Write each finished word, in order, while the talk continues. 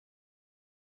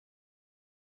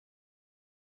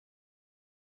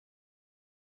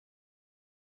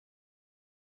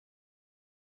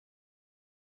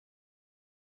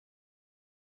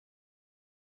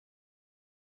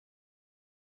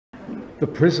The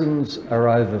prisons are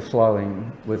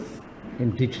overflowing with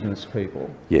Indigenous people.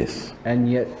 Yes. And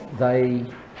yet they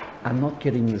are not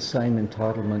getting the same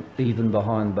entitlement even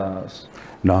behind bars.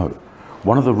 No.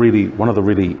 One of the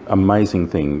really amazing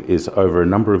thing is over a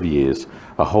number of years,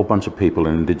 a whole bunch of people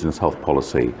in Indigenous health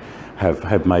policy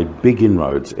have made big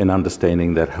inroads in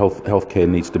understanding that healthcare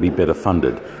needs to be better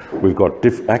funded. We've got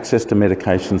access to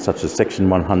medications such as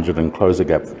Section 100 and closure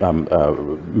gap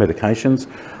medications.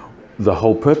 The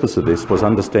whole purpose of this was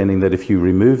understanding that if you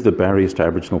remove the barriers to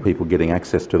Aboriginal people getting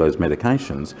access to those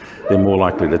medications, they're more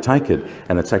likely to take it,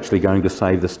 and it's actually going to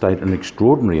save the state an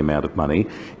extraordinary amount of money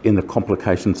in the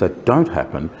complications that don't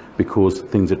happen because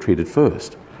things are treated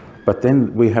first. But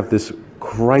then we have this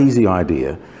crazy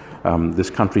idea.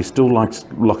 This country still likes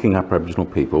locking up Aboriginal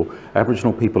people.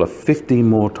 Aboriginal people are 50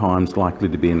 more times likely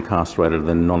to be incarcerated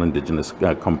than non-Indigenous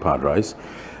compadres.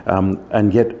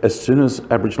 And yet, as soon as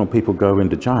Aboriginal people go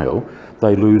into jail,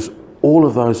 they lose all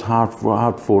of those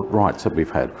hard-fought rights that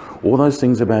we've had. All those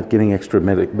things about getting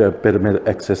better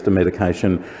access to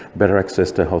medication, better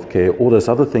access to healthcare, all those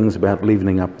other things about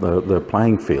leveling up the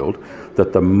playing field,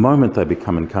 that the moment they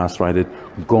become incarcerated,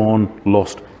 gone,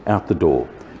 lost, out the door.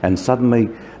 And suddenly,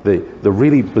 the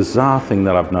really bizarre thing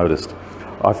that I've noticed,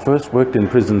 I first worked in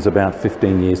prisons about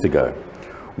 15 years ago.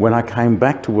 When I came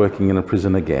back to working in a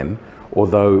prison again,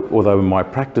 although in my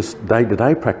practice,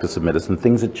 day-to-day practice of medicine,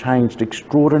 things had changed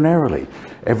extraordinarily.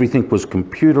 Everything was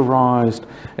computerised,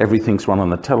 everything's run on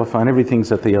the telephone,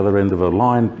 everything's at the other end of a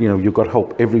line. You know, you've got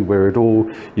help everywhere at all.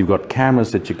 You've got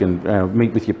cameras that you can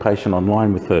meet with your patient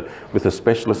online with a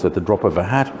specialist at the drop of a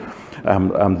hat.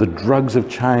 The drugs have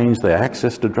changed, the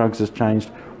access to drugs has changed.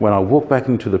 When I walked back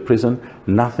into the prison,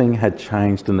 nothing had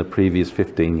changed in the previous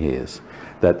 15 years.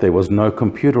 That there was no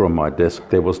computer on my desk,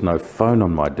 there was no phone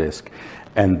on my desk,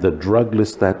 and the drug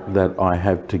list that I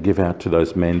have to give out to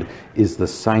those men is the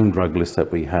same drug list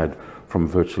that we had from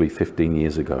virtually 15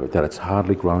 years ago, that it's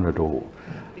hardly grown at all.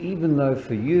 Even though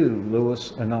for you,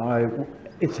 Lewis and I,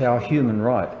 it's our human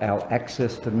right, our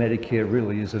access to Medicare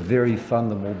really is a very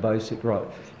fundamental basic right.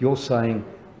 You're saying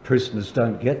prisoners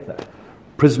don't get that.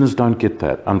 Prisoners don't get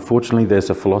that. Unfortunately,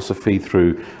 there's a philosophy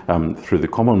through the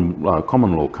common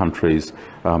law countries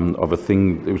of a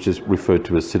thing which is referred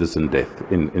to as citizen death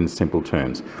in simple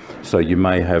terms. So you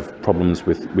may have problems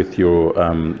with your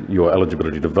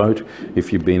eligibility to vote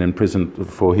if you've been in prison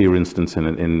for, here instance,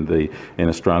 in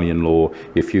Australian law,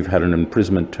 if you've had an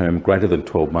imprisonment term greater than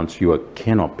 12 months, you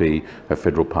cannot be a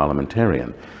federal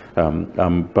parliamentarian.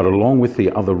 But along with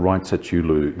the other rights that you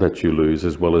lose,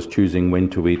 as well as choosing when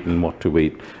to eat and what to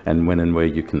eat and when and where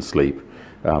you can sleep,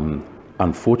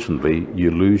 unfortunately,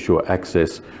 you lose your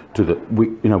access to the.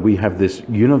 We have this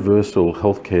universal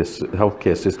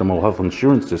healthcare system or health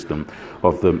insurance system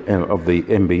of the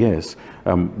MBS,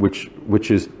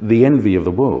 which is the envy of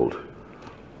the world.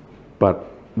 But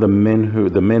the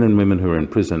men and women who are in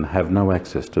prison have no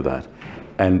access to that.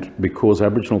 And because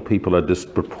Aboriginal people are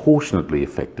disproportionately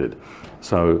affected,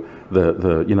 so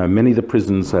many of the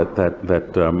prisons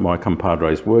that my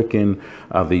compadres work in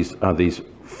are these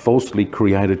falsely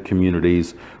created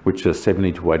communities which are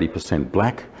 70 to 80%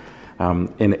 black.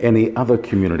 In any other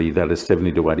community that is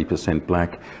 70 to 80%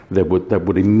 black, that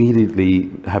would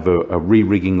immediately have a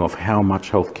re-rigging of how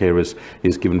much healthcare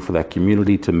is given for that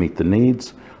community to meet the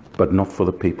needs, but not for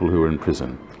the people who are in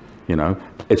prison. You know,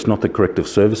 it's not the corrective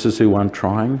services who aren't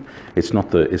trying. It's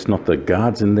not the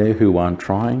guards in there who aren't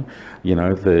trying. You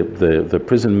know, the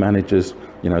prison managers.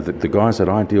 You know, the guys that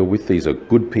I deal with. These are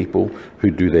good people who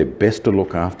do their best to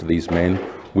look after these men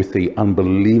with the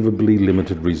unbelievably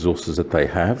limited resources that they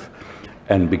have.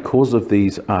 And because of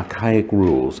these archaic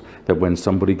rules, that when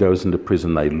somebody goes into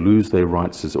prison, they lose their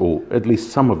rights or at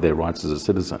least some of their rights as a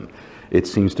citizen. It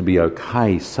seems to be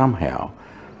okay somehow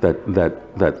that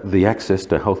the access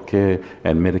to healthcare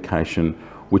and medication,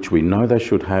 which we know they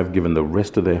should have given the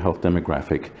rest of their health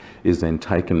demographic, is then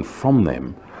taken from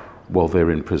them while they're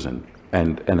in prison.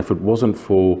 And if it wasn't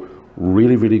for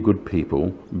really, really good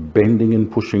people bending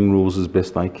and pushing rules as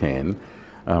best they can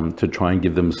to try and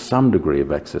give them some degree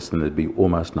of access, then there'd be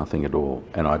almost nothing at all.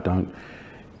 And I don't.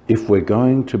 If we're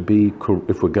going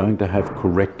to have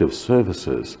corrective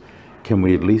services, can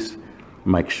we at least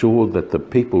make sure that the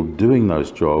people doing those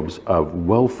jobs are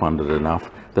well funded enough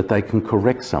that they can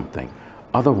correct something?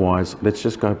 Otherwise, let's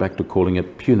just go back to calling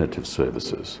it punitive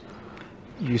services.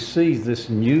 You see this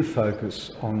new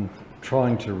focus on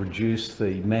trying to reduce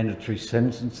the mandatory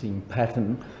sentencing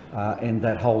pattern and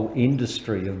that whole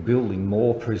industry of building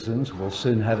more prisons. We'll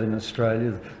soon have in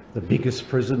Australia the biggest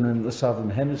prison in the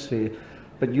Southern Hemisphere.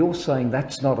 But you're saying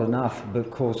that's not enough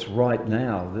because right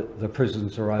now the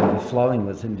prisons are overflowing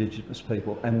with Indigenous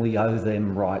people and we owe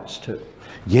them rights too.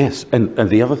 Yes, and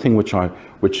the other thing which I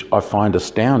find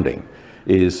astounding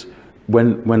is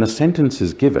when a sentence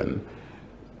is given,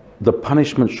 the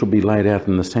punishment should be laid out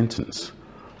in the sentence.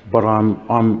 But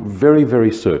I'm very,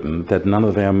 very certain that none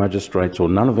of our magistrates or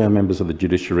none of our members of the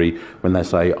judiciary, when they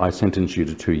say, I sentence you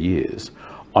to 2 years,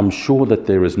 I'm sure that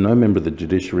there is no member of the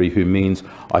judiciary who means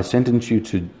I sentence you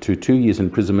to 2 years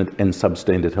imprisonment and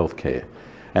substandard health care.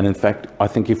 And in fact, I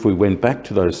think if we went back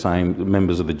to those same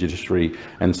members of the judiciary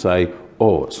and say,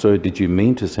 oh, sir, did you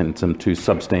mean to sentence them to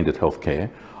substandard health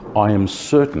care? I'm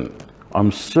certain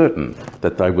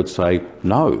that they would say,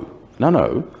 no,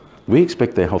 we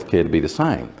expect their health care to be the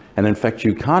same. And in fact,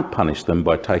 you can't punish them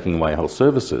by taking away health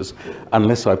services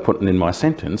unless I put it in my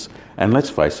sentence. And let's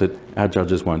face it, our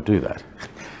judges won't do that.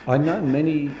 I know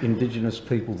many Indigenous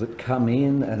people that come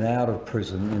in and out of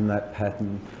prison in that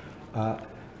pattern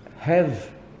have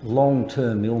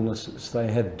long-term illnesses. They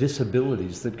have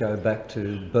disabilities that go back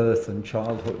to birth and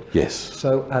childhood. Yes.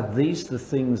 So are these the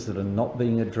things that are not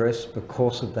being addressed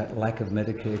because of that lack of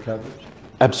Medicare coverage?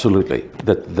 Absolutely.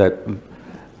 Look,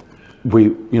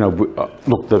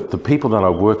 the people that I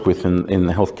work with in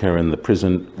the healthcare in the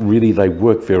prison, really they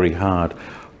work very hard,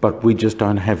 but we just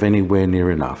don't have anywhere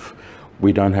near enough.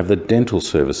 We don't have the dental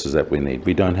services that we need.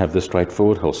 We don't have the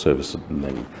straightforward health services that we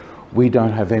need. We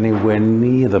don't have anywhere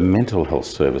near the mental health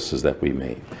services that we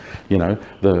need. You know,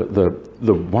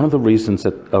 one of the reasons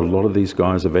that a lot of these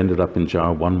guys have ended up in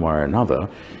jail one way or another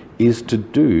is to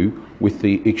do with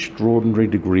the extraordinary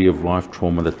degree of life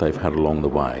trauma that they've had along the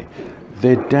way.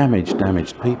 They're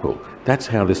damaged people. That's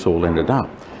how this all ended up.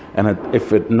 And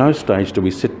if at no stage do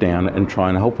we sit down and try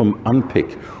and help them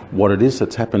unpick what it is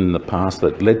that's happened in the past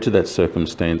that led to that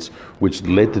circumstance, which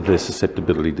led to their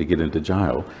susceptibility to get into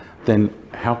jail, then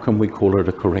how can we call it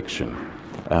a correction?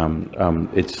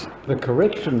 It's the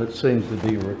correction that seems to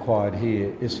be required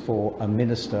here is for a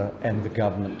minister and the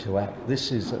government to act.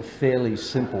 This is a fairly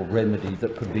simple remedy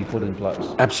that could be put in place.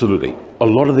 Absolutely. A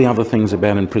lot of the other things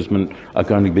about imprisonment are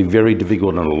going to be very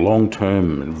difficult and long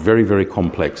term and very, very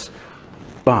complex.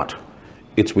 But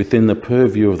it's within the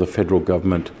purview of the federal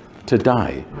government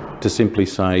today to simply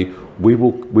say, we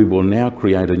will now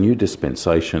create a new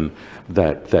dispensation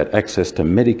that access to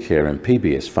Medicare and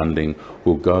PBS funding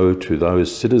will go to those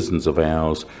citizens of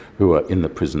ours who are in the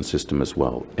prison system as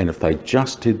well. And if they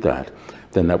just did that,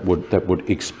 then that would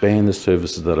expand the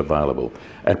services that are available.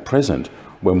 At present,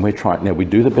 when we're trying, now we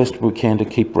do the best we can to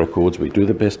keep records, we do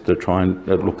the best to try and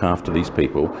look after these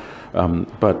people,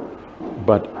 but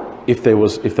if there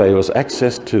was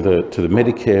access to the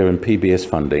Medicare and PBS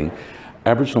funding,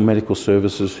 Aboriginal medical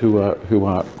services who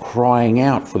are crying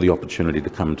out for the opportunity to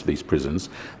come into these prisons,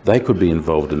 they could be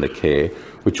involved in the care,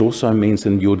 which also means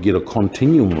then you would get a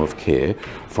continuum of care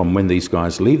from when these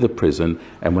guys leave the prison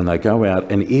and when they go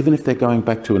out, and even if they're going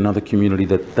back to another community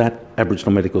that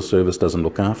Aboriginal medical service doesn't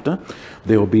look after,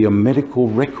 there will be a medical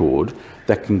record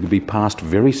that can be passed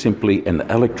very simply and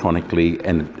electronically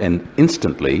and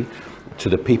instantly to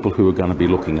the people who are going to be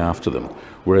looking after them.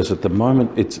 Whereas at the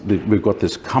moment, we've got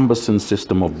this cumbersome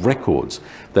system of records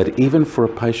that even for a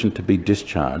patient to be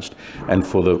discharged and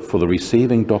for the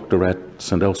receiving doctor at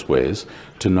St Elsewhere's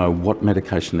to know what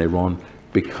medication they're on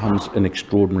becomes an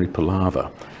extraordinary palaver.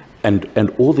 And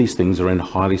all these things are in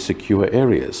highly secure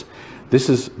areas. This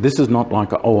is not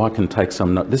like, I can take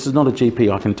some notes. This is not a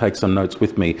GP, I can take some notes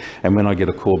with me, and when I get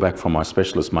a call back from my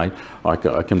specialist mate, I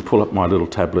can pull up my little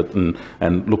tablet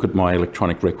and look at my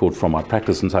electronic record from my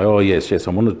practice and say, oh yes, I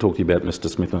wanted to talk to you about Mr.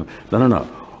 Smith. No.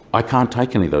 I can't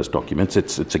take any of those documents.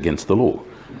 It's against the law.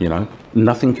 You know,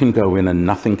 nothing can go in and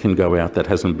nothing can go out that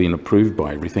hasn't been approved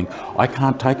by everything. I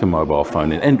can't take a mobile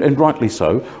phone in, and rightly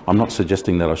so. I'm not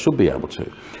suggesting that I should be able to.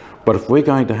 But if we're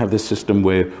going to have this system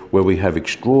where we have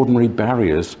extraordinary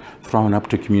barriers thrown up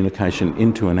to communication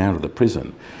into and out of the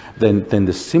prison, then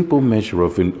the simple measure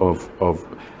of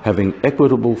having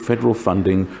equitable federal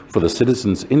funding for the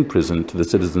citizens in prison to the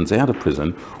citizens out of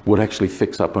prison would actually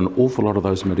fix up an awful lot of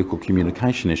those medical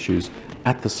communication issues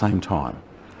at the same time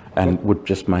and would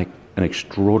just make an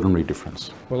extraordinary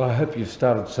difference. Well, I hope you've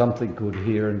started something good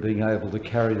here and being able to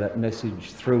carry that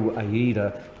message through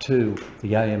AIDA to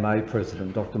the AMA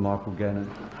President, Dr. Michael Gannon.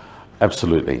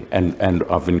 Absolutely, and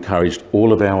I've encouraged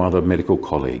all of our other medical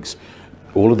colleagues.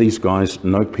 All of these guys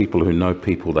know people who know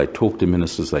people. They talk to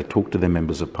ministers, they talk to their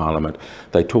members of parliament,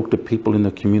 they talk to people in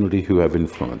the community who have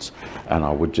influence. And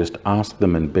I would just ask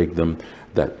them and beg them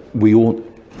that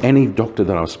any doctor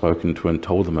that I've spoken to and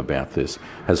told them about this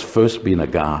has first been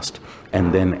aghast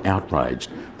and then outraged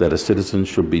that a citizen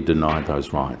should be denied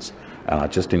those rights. And I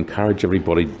just encourage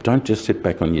everybody, don't just sit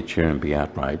back on your chair and be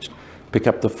outraged. Pick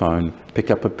up the phone,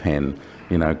 pick up a pen,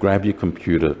 you know, grab your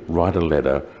computer, write a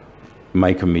letter,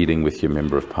 make a meeting with your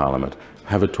Member of Parliament,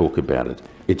 have a talk about it.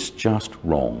 It's just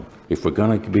wrong. If we're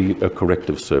going to be a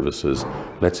corrective services,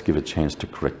 let's give a chance to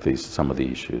correct some of the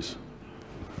issues.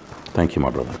 Thank you, my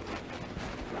brother.